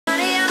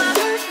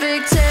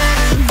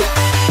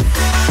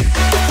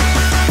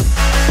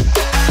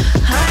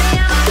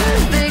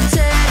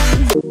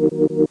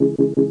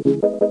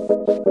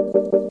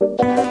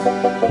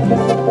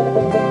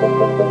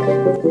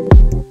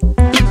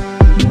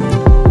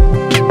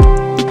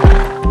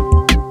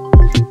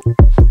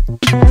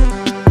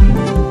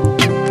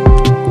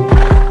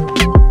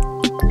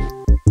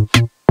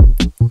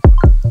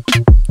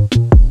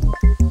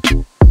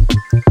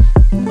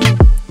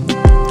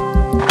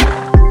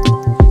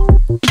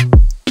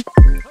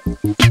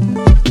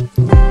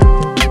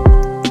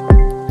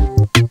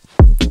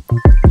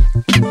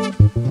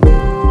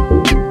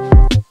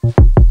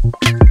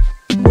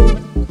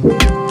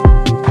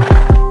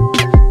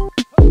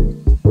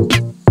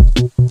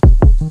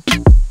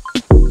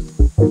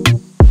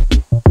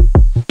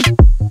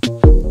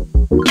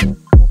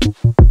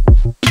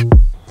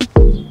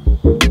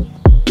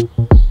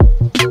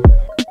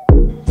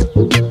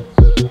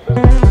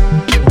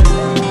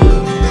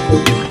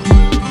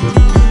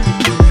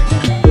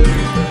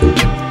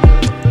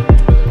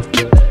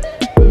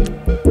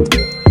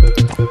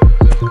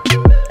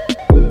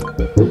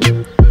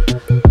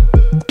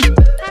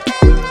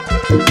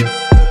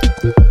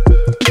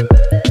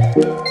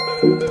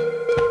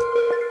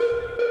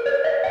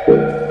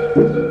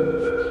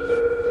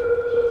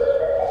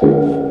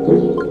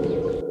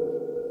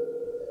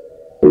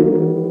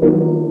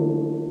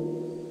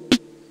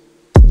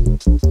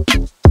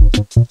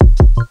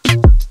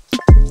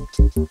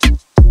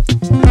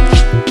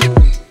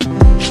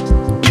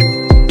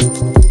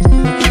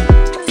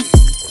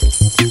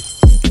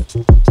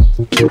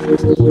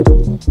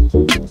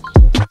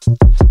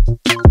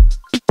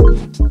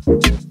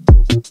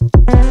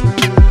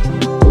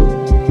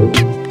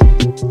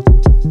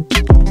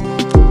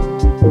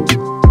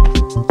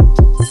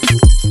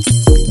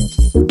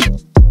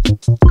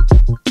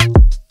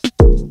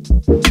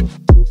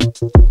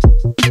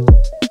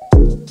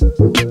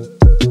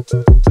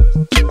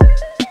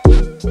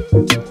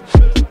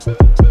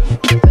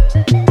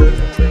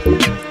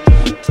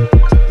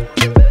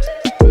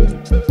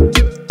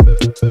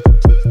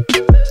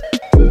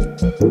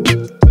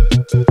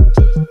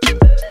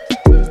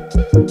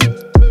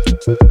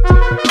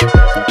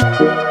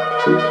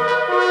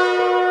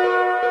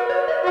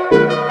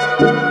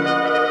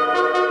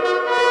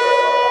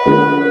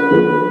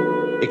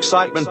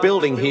Excitement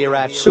building here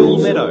at Sewell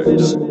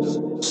Meadows.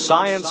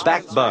 Science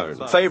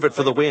Backbone, favourite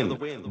for the win.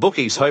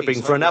 Bookies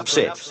hoping for an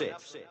upset.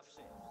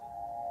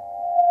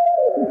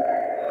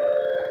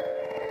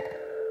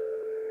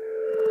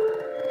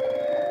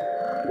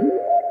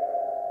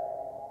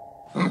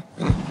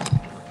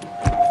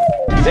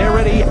 They're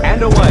ready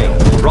and away.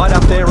 Right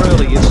up there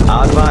early is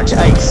Aardvark's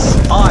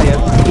Ace.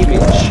 Iron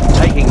Image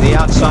taking the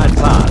outside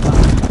path.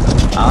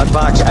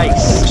 Aardvark's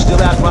Ace still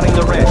outrunning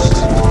the rest.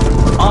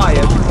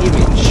 Iron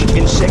Image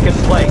in second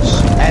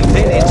place. And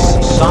then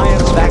it's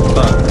Science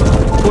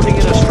Backbone putting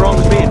in a strong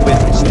bid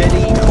with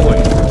Steady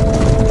Coin.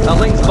 A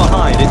length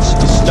behind it's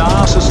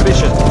Star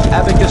Suspicion.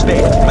 Abacus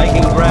Bet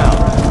making ground.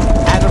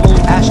 Animal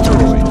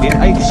Asteroid in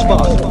 8th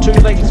spot. 2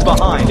 lengths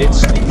behind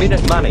it's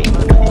Minute Money.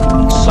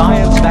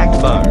 Science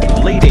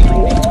Backbone leading.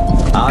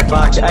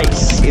 Aardvark's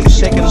Ace in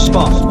 2nd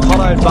spot,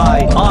 followed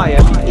by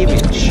Iron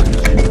Image.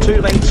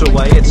 2 lengths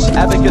away, it's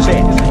Abacus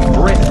Bet,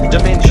 Breath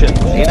Dimension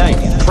in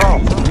 8th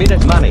from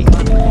Minute Money.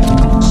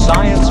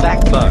 Science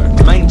Backbone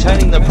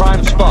maintaining the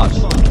prime spot.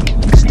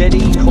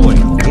 Steady Coin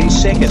in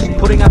 2nd,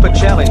 putting up a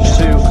challenge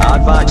to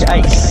Aardvark's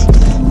Ace.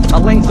 A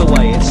length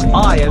away, it's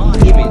Iron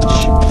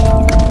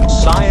Image.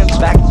 Science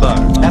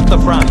Backbone at the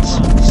front.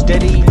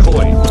 Steady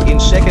Coin in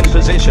 2nd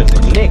position.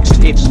 Next,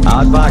 it's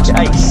Aardvark's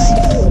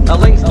Ace. A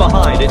length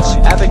behind, it's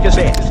Abacus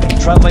Bet.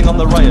 Travelling on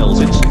the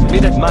rails, it's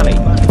Minute Money.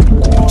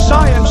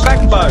 Science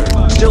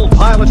Backbone still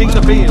piloting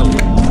the field.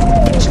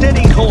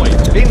 Steady Coin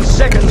in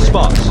 2nd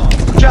spot.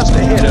 Just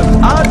ahead of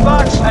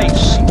Aardvark's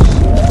Ace.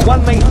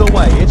 1 length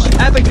away, it's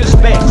Abacus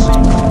Bet.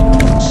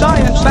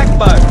 Science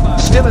Backbone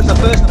still in the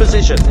 1st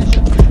position.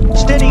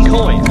 Steady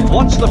Coin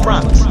wants the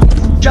front.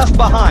 Just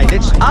behind,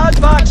 it's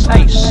Aardvark's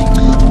Ace.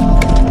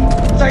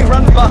 They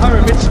run for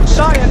home, it's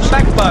Science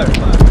Backbone.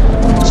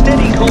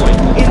 Steady Coin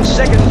in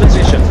 2nd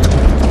position.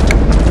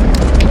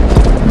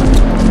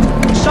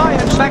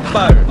 Science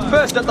Backbone,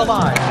 1st at the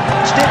line.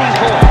 Steady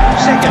Coin,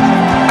 2nd.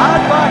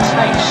 Aardvark's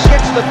Ace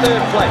gets the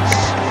 3rd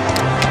place.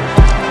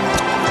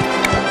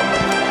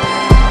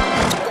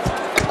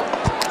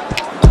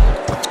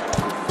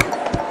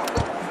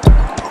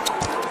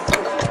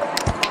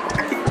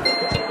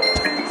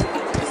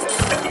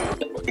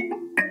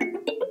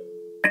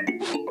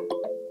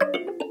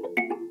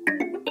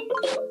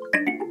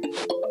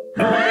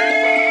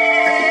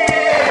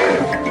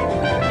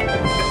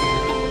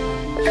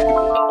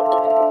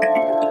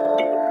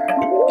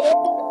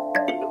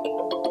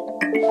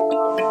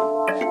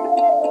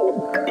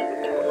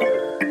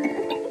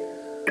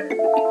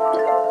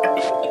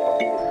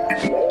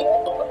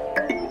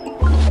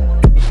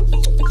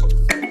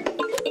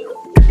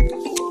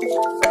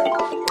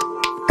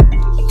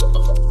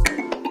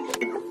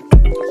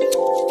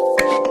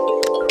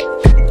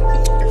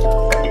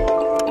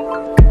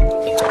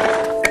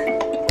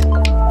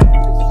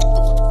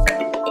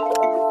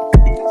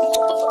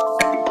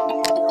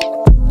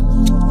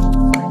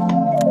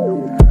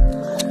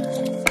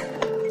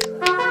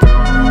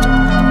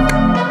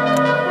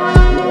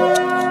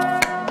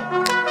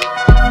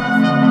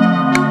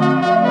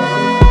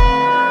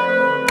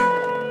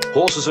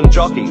 horses and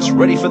jockeys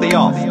ready for the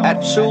off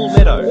at Sewell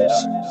Meadows.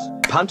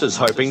 Punters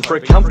hoping for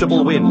a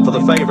comfortable win for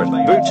the favourite,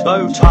 Boot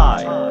Bow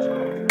Tie.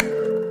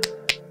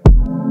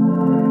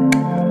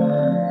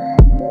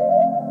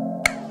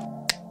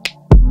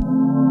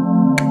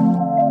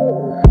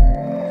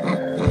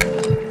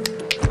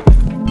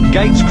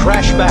 Gates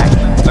crash back.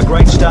 A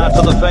great start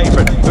for the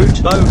favourite,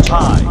 Boot Bow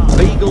Tie.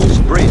 Beagle's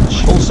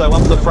Bridge also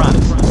up the front.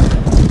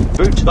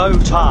 Boot Bow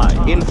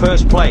Tie in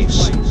first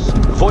place.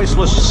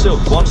 Voiceless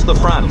Silk wants the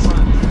front.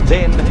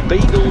 Then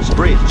Beagle's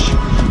Bridge.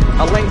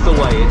 A length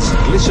away, it's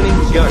Glistening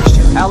Ghost.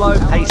 Aloe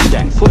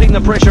Haystack putting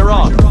the pressure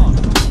on.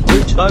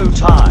 Boot Bow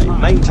Tie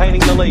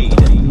maintaining the lead.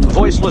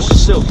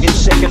 Voiceless Silk in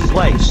second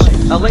place.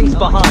 A length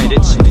behind,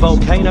 it's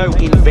Volcano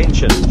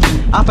Invention.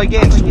 Up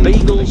against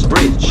Beagle's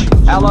Bridge.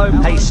 Aloe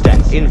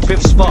Haystack in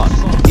fifth spot.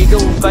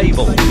 Eagle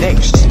Fable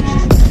next.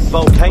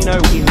 Volcano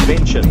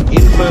Invention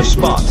in first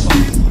spot.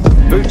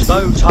 Boot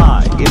Bow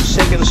Tie in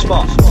second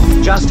spot.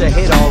 Just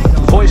ahead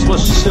of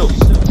Voiceless Silk.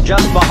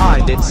 Just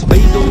behind, it's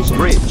Beagle's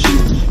Bridge.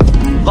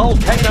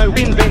 Volcano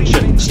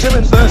Invention still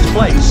in first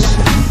place.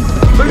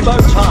 Boot Bow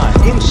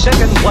Tie in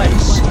second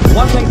place.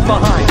 One length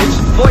behind, it's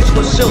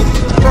Voiceless Silk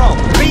from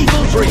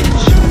Beagle's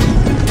Ridge.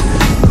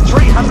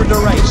 300 to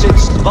race,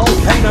 it's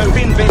Volcano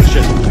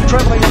Invention.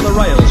 Travelling on the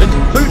rails, it's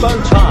Boot Bow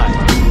Tie.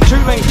 2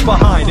 lengths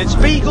behind, it's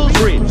Beagle's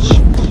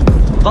Ridge.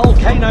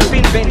 Volcano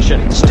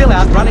Invention still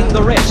outrunning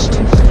the rest.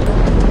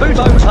 Boot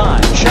Bow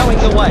Tie showing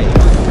the way.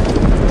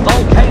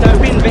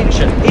 Volcano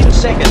Invention in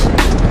second.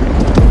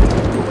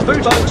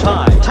 Boot Bow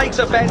Tie takes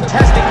a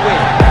fantastic win.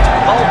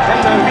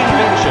 Volcano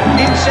Invention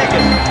in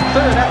second.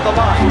 Third at the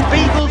line,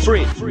 Beagle's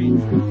Ridge.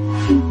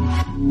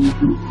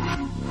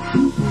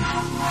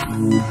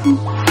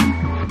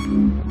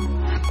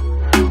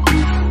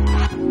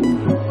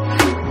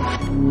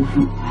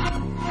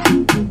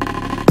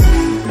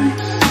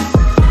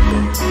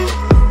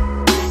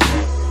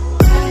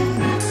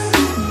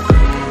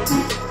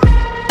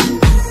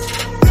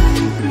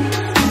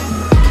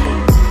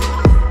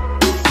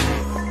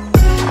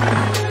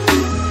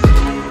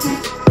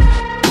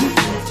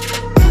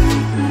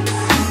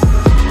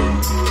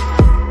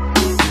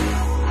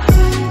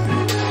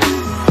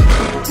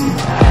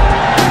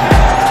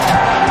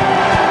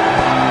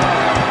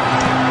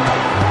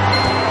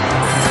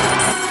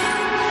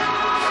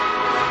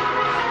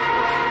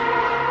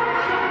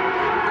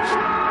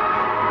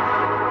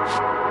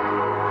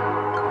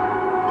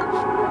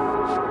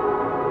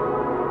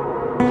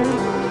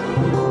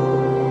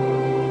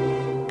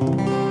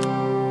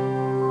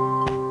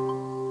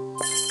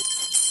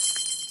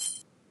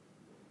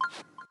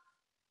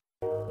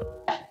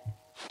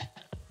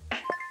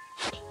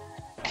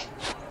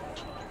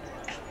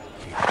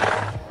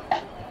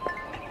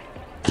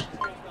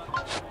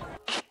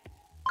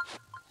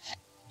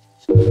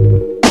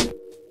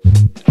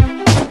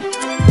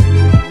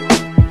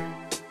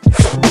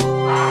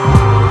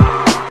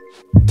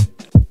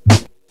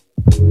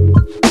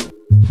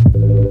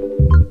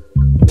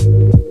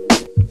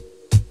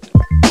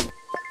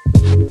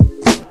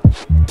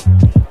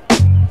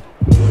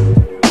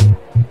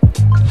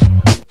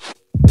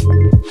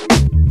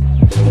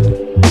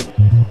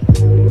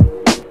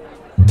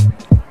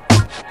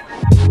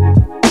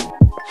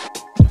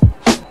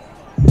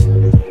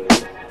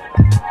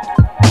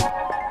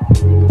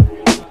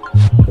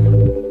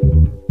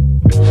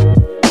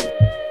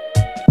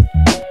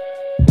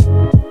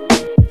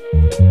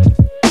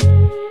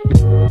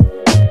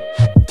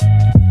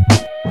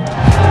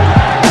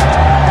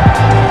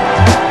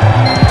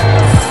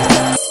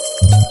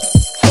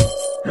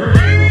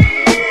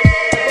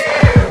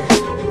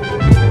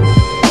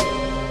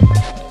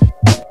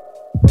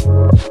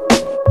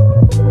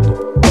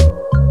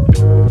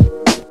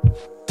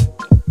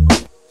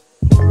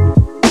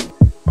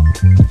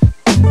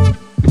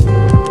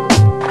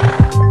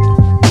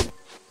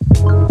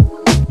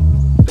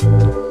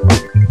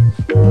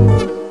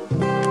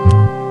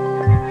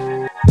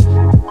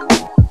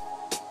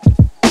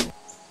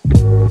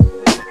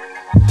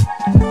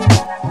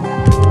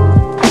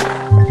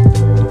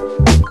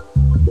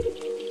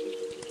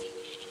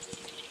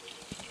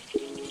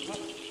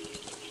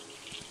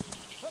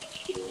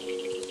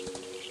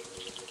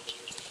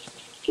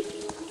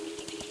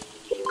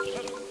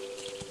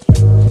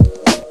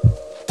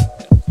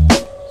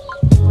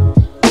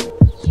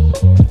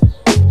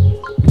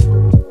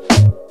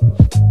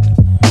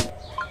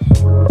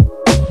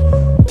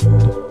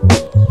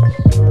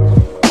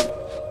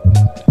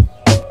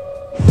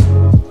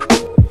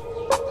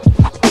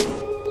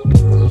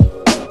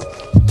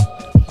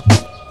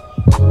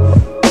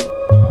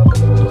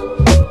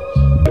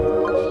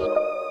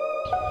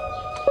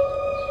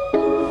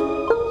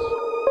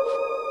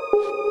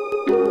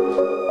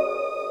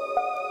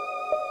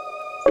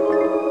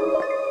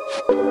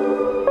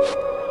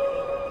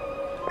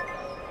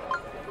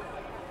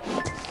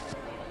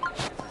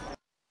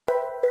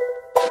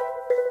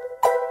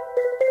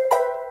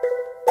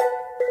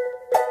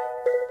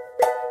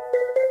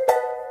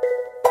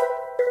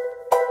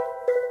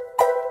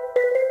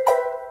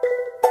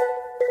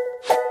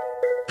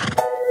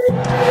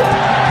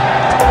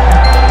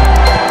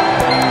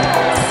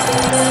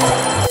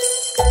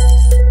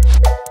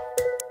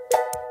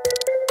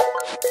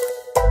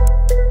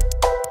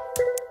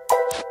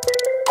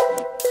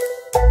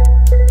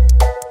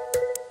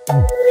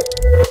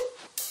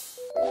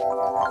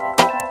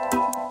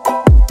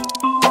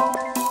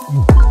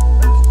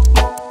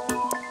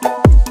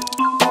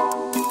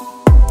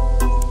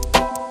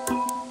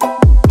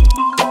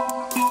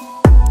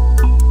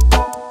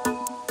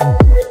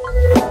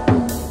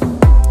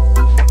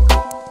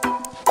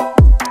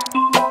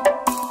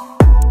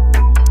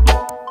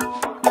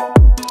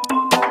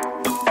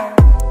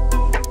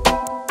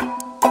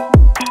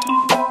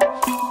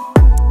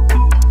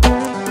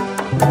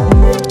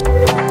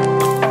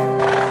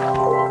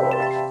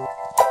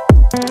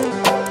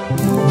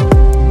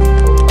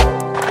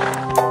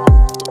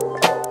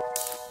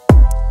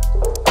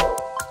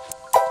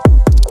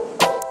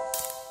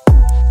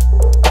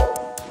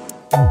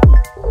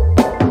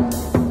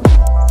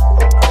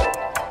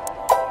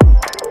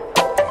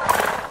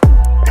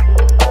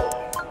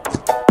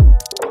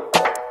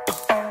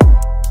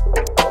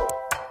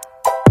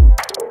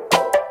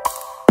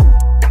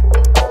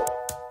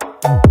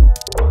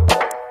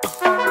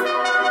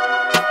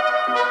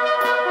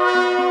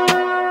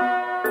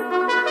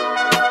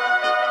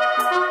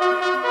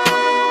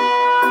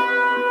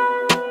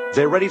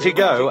 They're ready to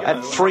go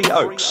at 3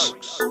 Oaks.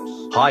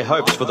 High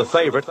hopes for the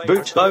favourite,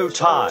 Boot Bow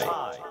Tie.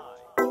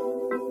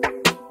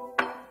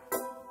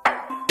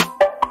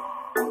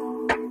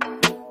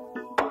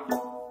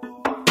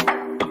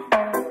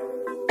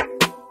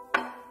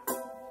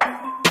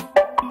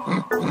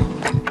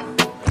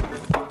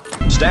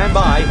 Stand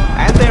by,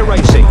 and they're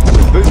racing.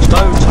 Boot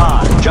Bow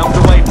Tie jumped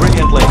away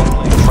brilliantly.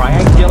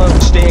 Triangular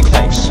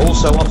Staircase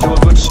also off to a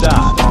good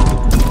start.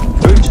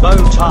 Boot Bow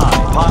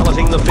Tie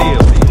piloting the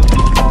field.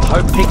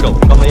 Hope Pickle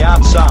on the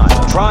outside,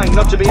 trying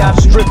not to be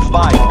outstripped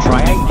by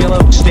Triangular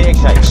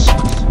Staircase.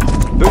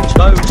 Boot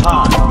Bow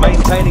Tie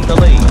maintaining the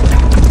lead.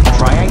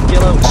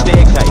 Triangular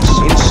Staircase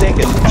in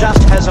second,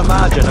 just has a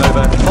margin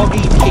over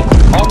Foggy Kick.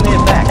 On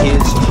their back is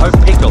Hope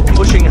Pickle,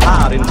 pushing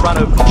hard in front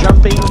of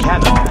Jumping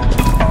Cannon.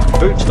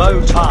 Boot Bow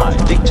Tie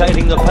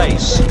dictating the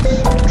pace.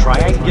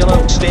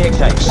 Triangular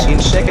Staircase in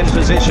second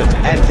position,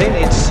 and then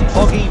it's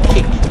Foggy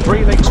Kick.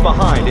 3 lengths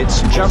behind,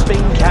 it's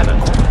Jumping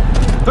Cannon.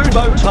 Boot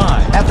Bow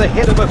Tie at the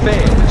head of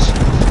affairs.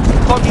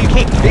 Foggy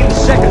Kick in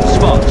second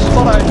spot,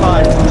 followed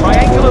by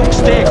Triangular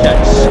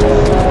Staircase.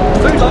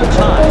 Boot Bow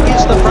Tie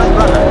is the front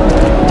runner.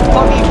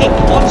 Foggy Kick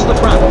wants the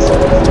front.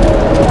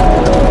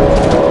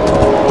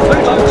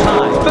 Boot Bow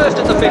Tie first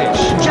at the finish,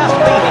 just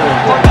leading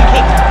Foggy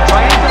Kick.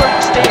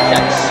 Triangular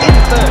Staircase in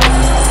third.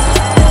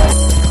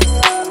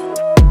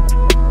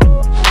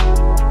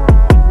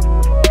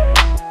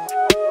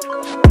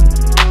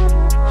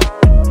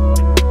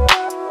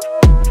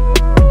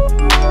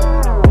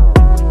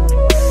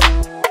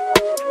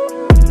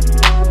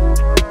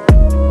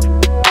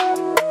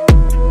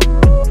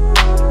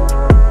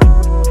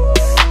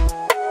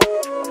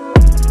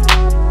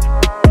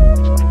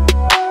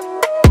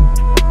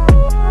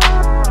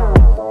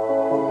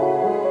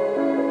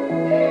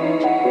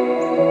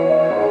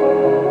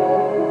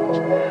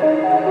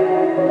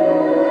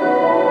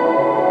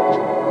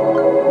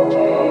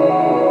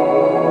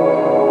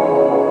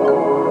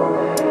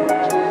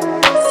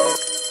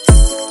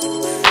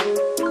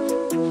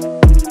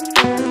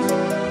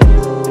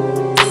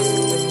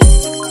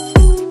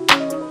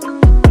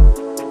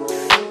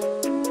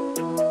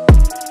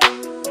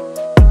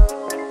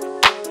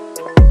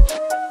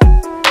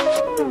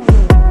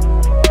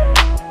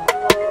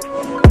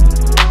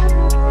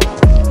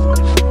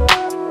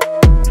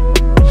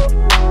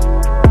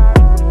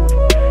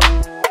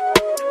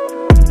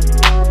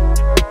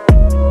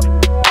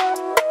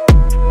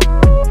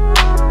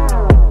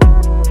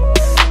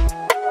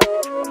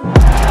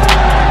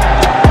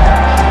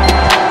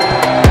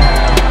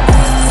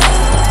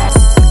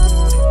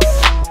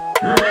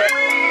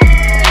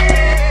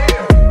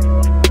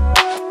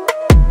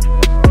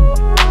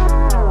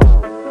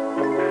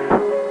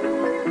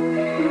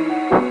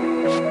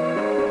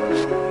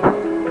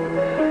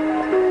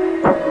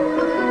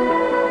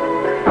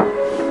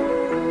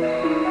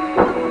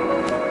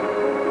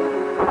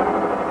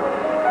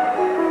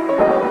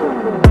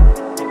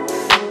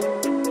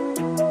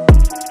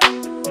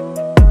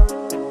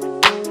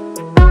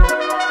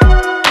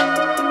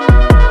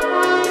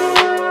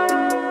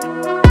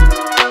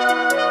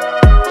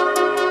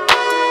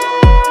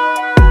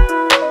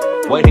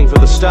 Waiting for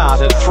the start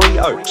at 3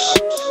 Oaks.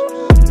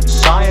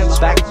 Science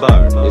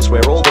Backbone is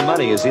where all the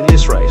money is in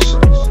this race.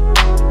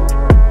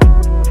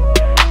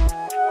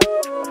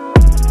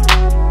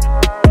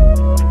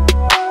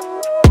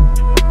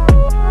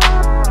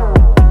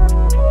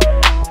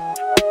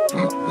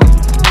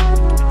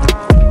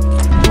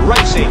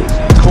 Racing,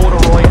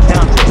 Corduroy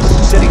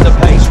Countess, setting the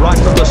pace right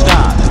from the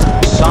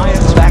start.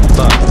 Science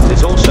Backbone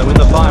is also in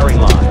the firing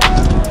line.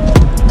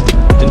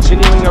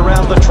 Continuing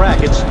around the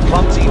track, it's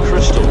Clumsy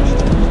Crystal.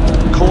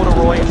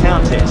 Corduroy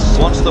Countess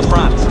wants the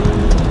front.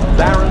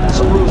 Baron's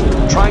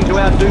Rule trying to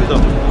outdo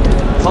them.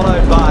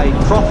 followed by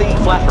Frothy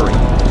Flattery.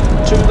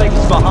 2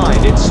 lengths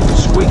behind, it's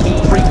Squeaky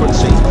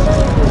Frequency.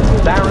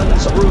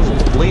 Baron's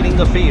Rule leading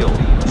the field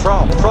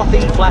from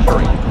Frothy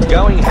Flattery.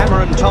 Going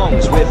hammer and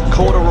tongs with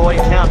Corduroy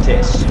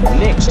Countess.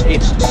 Next,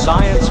 it's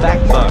Science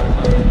Backbone.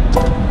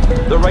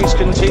 The race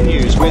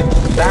continues with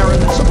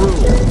Baron's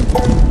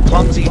Rule.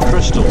 Clumsy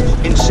Crystal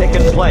in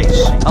second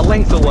place. A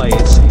length away,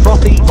 it's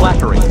Frothy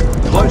Flattery.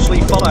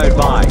 Closely followed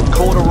by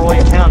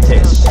Corduroy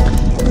Countess.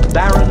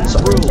 Baron's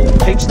Rule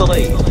takes the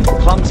lead.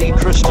 Clumsy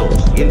Crystal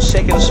in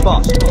second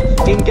spot.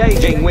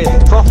 Engaging with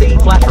Frothy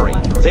Flattery.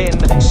 Then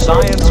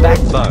Science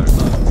Backbone.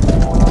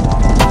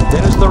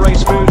 Then as the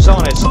race moves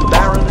on, it's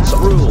Baron's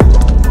Rule.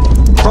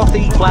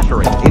 Frothy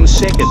Flattery in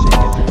second.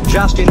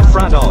 Just in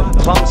front of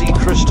Clumsy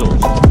Crystal.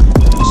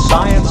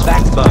 Science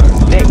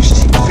Backbone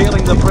next.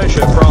 Feeling the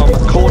pressure from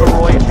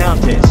Corduroy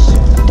Countess.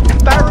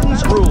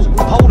 Baron's Rule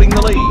holding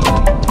the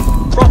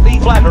lead. Frothy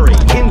Flattery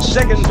in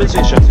second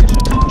position.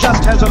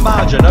 Just has a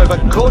margin over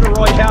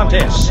Corduroy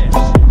Countess.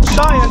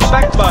 Science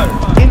Backbone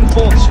in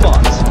fourth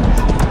spot.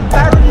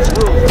 Baron's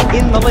Rule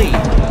in the lead.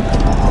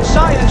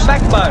 Science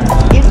Backbone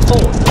in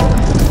fourth.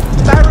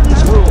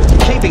 Baron's Rule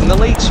keeping the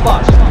lead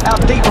spot. Out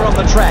deeper on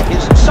the track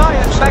is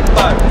Science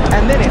Backbone,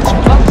 and then it's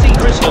Clumsy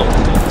Crystal.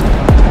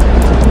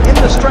 In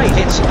the straight,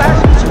 it's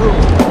Baron's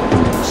Rule.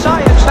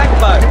 Science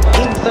Backbone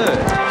in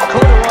third.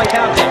 Corduroy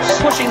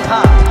Countess pushing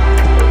hard.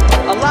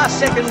 A last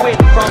second win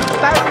from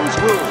Baron's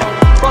Rule.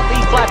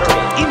 Frothy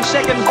Flattery in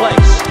second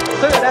place.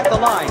 Third at the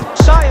line,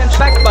 Science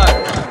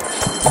Backbone.